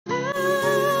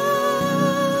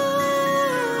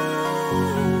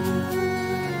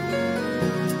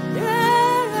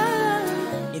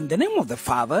the name of the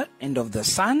Father, and of the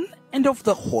Son, and of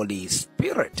the Holy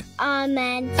Spirit.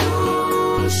 Amen.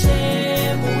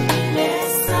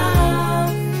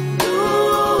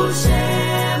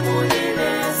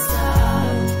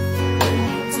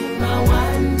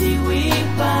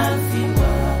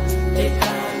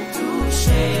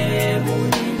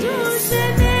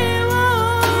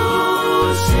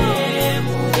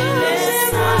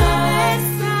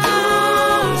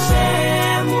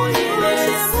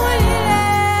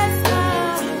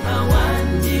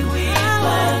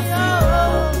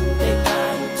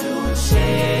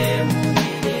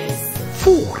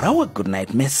 Our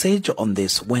Goodnight message on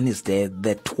this Wednesday,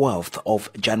 the 12th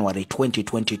of January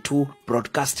 2022,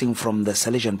 broadcasting from the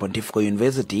Salesian Pontifical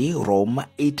University, Rome,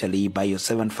 Italy, by your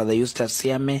servant Father Eustace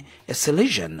Siame, a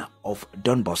Salesian of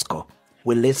Don Bosco.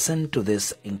 We listen to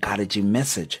this encouraging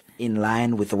message in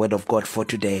line with the Word of God for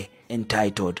today,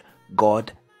 entitled,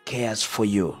 God Cares for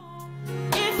You.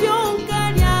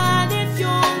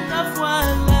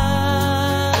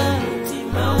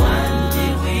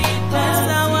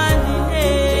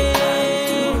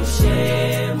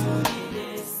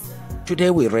 Today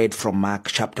we read from Mark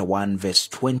chapter 1 verse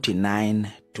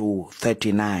 29 to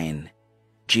 39.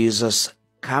 Jesus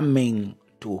coming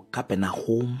to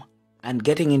Capernaum and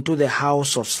getting into the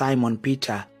house of Simon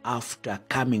Peter after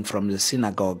coming from the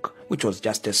synagogue, which was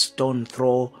just a stone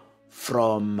throw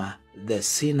from the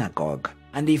synagogue.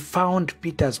 And he found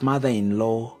Peter's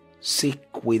mother-in-law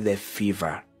sick with a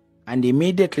fever. And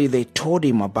immediately they told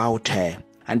him about her.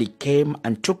 And he came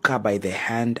and took her by the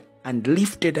hand and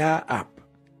lifted her up.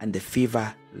 And the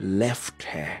fever left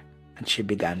her, and she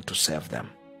began to serve them.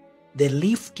 The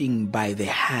lifting by the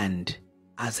hand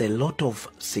has a lot of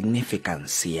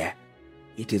significance here.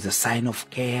 It is a sign of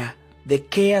care, the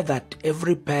care that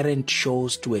every parent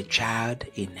shows to a child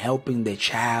in helping the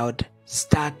child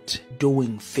start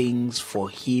doing things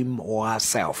for him or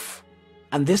herself.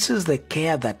 And this is the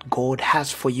care that God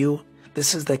has for you.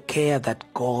 This is the care that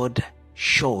God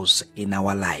shows in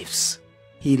our lives.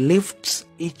 He lifts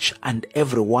each and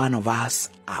every one of us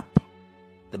up.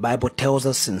 The Bible tells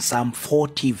us in Psalm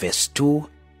 40 verse 2,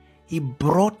 He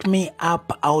brought me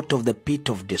up out of the pit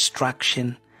of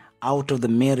destruction, out of the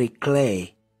miry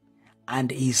clay,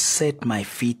 and He set my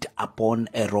feet upon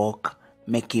a rock,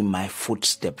 making my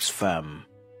footsteps firm.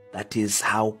 That is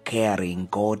how caring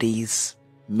God is,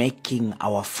 making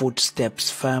our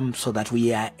footsteps firm so that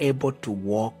we are able to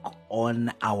walk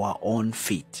on our own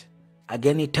feet.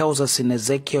 Again, He tells us in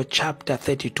Ezekiel chapter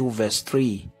 32 verse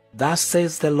 3, Thus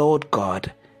says the Lord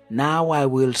God, Now I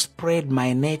will spread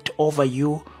my net over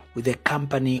you with a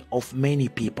company of many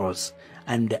peoples,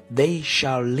 and they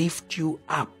shall lift you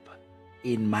up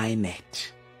in my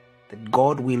net. That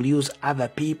God will use other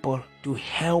people to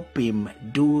help Him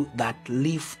do that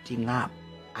lifting up.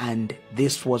 And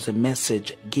this was a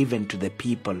message given to the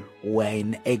people who were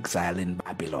in exile in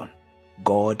Babylon.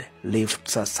 God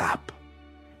lifts us up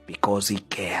because He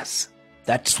cares.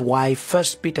 That's why 1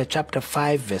 Peter chapter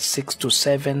 5 verse 6 to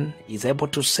 7 is able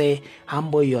to say,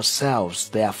 Humble yourselves,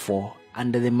 therefore,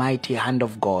 under the mighty hand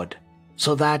of God,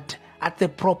 so that at the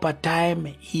proper time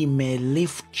He may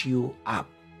lift you up,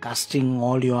 casting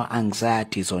all your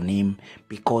anxieties on Him,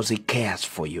 because He cares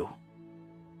for you.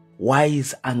 Why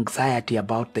is anxiety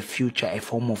about the future a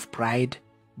form of pride?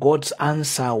 God's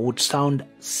answer would sound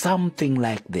something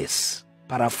like this.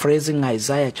 Paraphrasing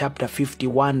Isaiah chapter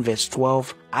 51 verse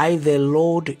 12, I the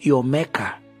Lord your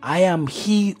Maker, I am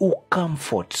He who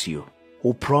comforts you,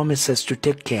 who promises to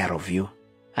take care of you,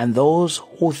 and those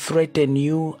who threaten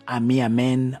you are mere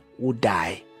men who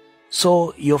die.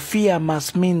 So your fear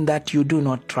must mean that you do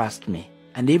not trust me.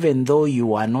 And even though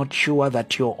you are not sure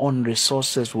that your own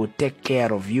resources will take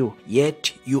care of you,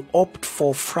 yet you opt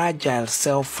for fragile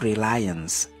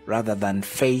self-reliance rather than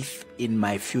faith in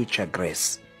my future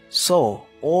grace. So,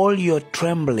 all your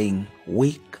trembling,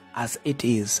 weak as it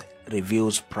is,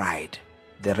 reveals pride.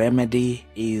 The remedy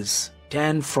is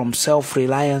turn from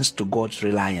self-reliance to God's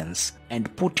reliance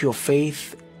and put your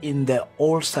faith in the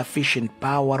all-sufficient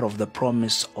power of the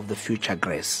promise of the future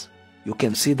grace. You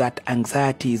can see that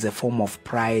anxiety is a form of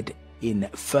pride in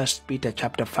 1 Peter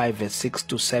chapter 5 verse 6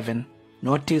 to 7.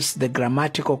 Notice the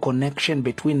grammatical connection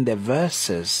between the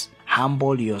verses.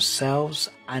 Humble yourselves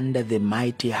under the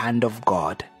mighty hand of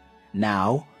God.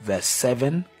 Now, verse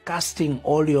 7, casting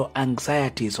all your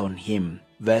anxieties on Him.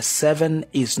 Verse 7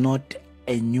 is not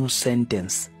a new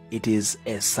sentence. It is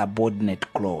a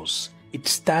subordinate clause. It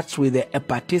starts with a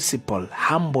participle,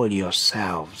 humble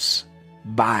yourselves,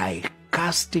 by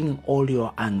casting all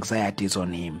your anxieties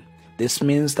on Him. This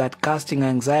means that casting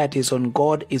anxieties on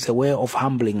God is a way of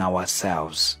humbling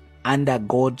ourselves under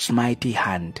God's mighty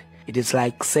hand, It is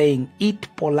like saying, eat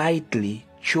politely,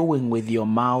 chewing with your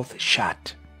mouth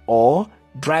shut. Or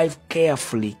drive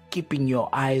carefully, keeping your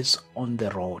eyes on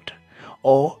the road.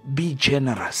 Or be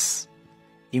generous,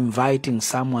 inviting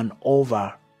someone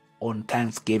over on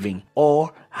Thanksgiving.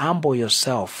 Or humble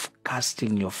yourself,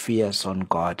 casting your fears on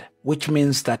God. Which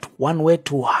means that one way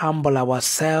to humble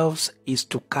ourselves is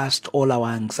to cast all our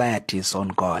anxieties on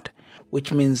God.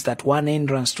 Which means that one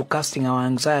hindrance to casting our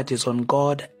anxieties on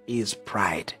God is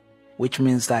pride. Which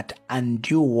means that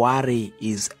undue worry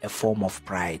is a form of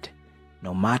pride.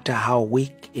 No matter how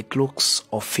weak it looks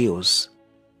or feels,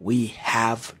 we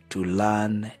have to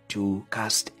learn to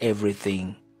cast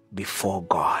everything before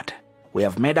God. We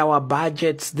have made our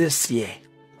budgets this year.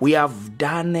 We have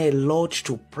done a lot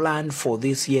to plan for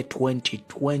this year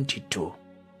 2022.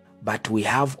 But we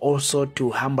have also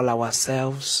to humble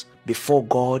ourselves before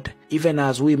God. Even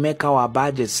as we make our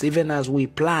budgets, even as we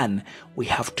plan, we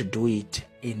have to do it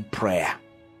in prayer.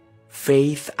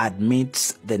 Faith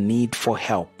admits the need for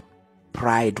help.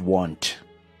 Pride won't.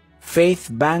 Faith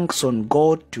banks on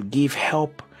God to give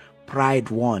help. Pride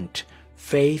won't.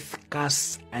 Faith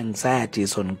casts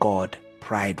anxieties on God.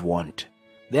 Pride won't.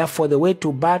 Therefore, the way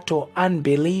to battle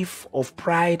unbelief of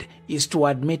pride is to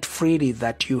admit freely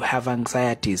that you have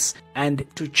anxieties and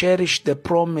to cherish the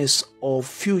promise of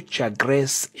future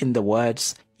grace in the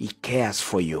words, He cares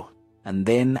for you, and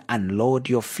then unload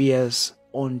your fears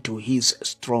onto His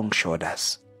strong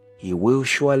shoulders. He will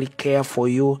surely care for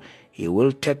you. He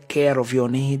will take care of your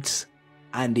needs,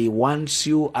 and He wants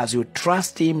you, as you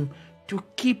trust Him, to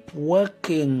keep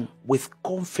working with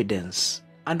confidence.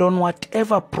 And on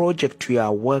whatever project you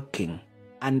are working,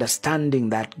 understanding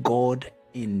that God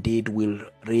indeed will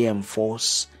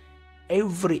reinforce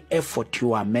every effort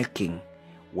you are making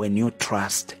when you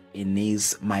trust in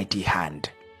His mighty hand.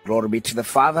 Glory be to the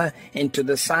Father, and to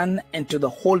the Son, and to the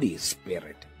Holy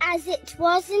Spirit. As it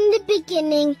was in the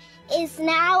beginning, is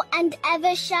now, and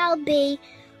ever shall be,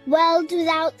 world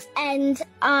without end.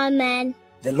 Amen.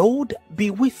 The Lord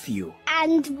be with you.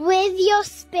 And with your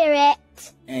spirit.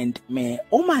 And may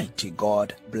Almighty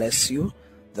God bless you,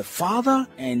 the Father,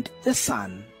 and the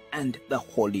Son, and the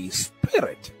Holy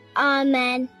Spirit.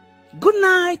 Amen. Good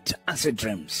night, and sweet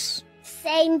dreams.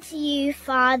 Same to you,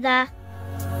 Father.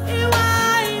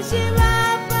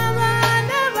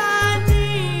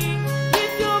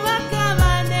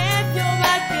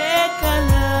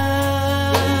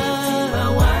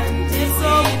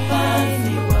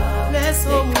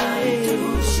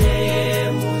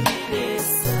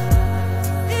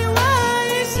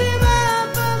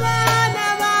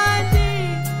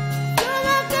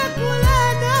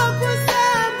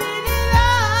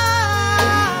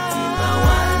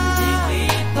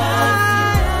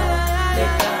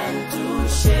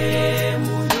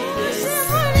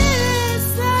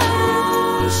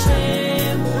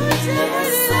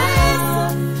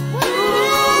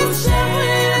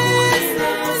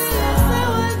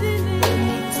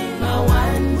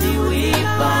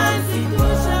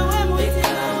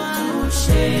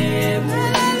 Shame.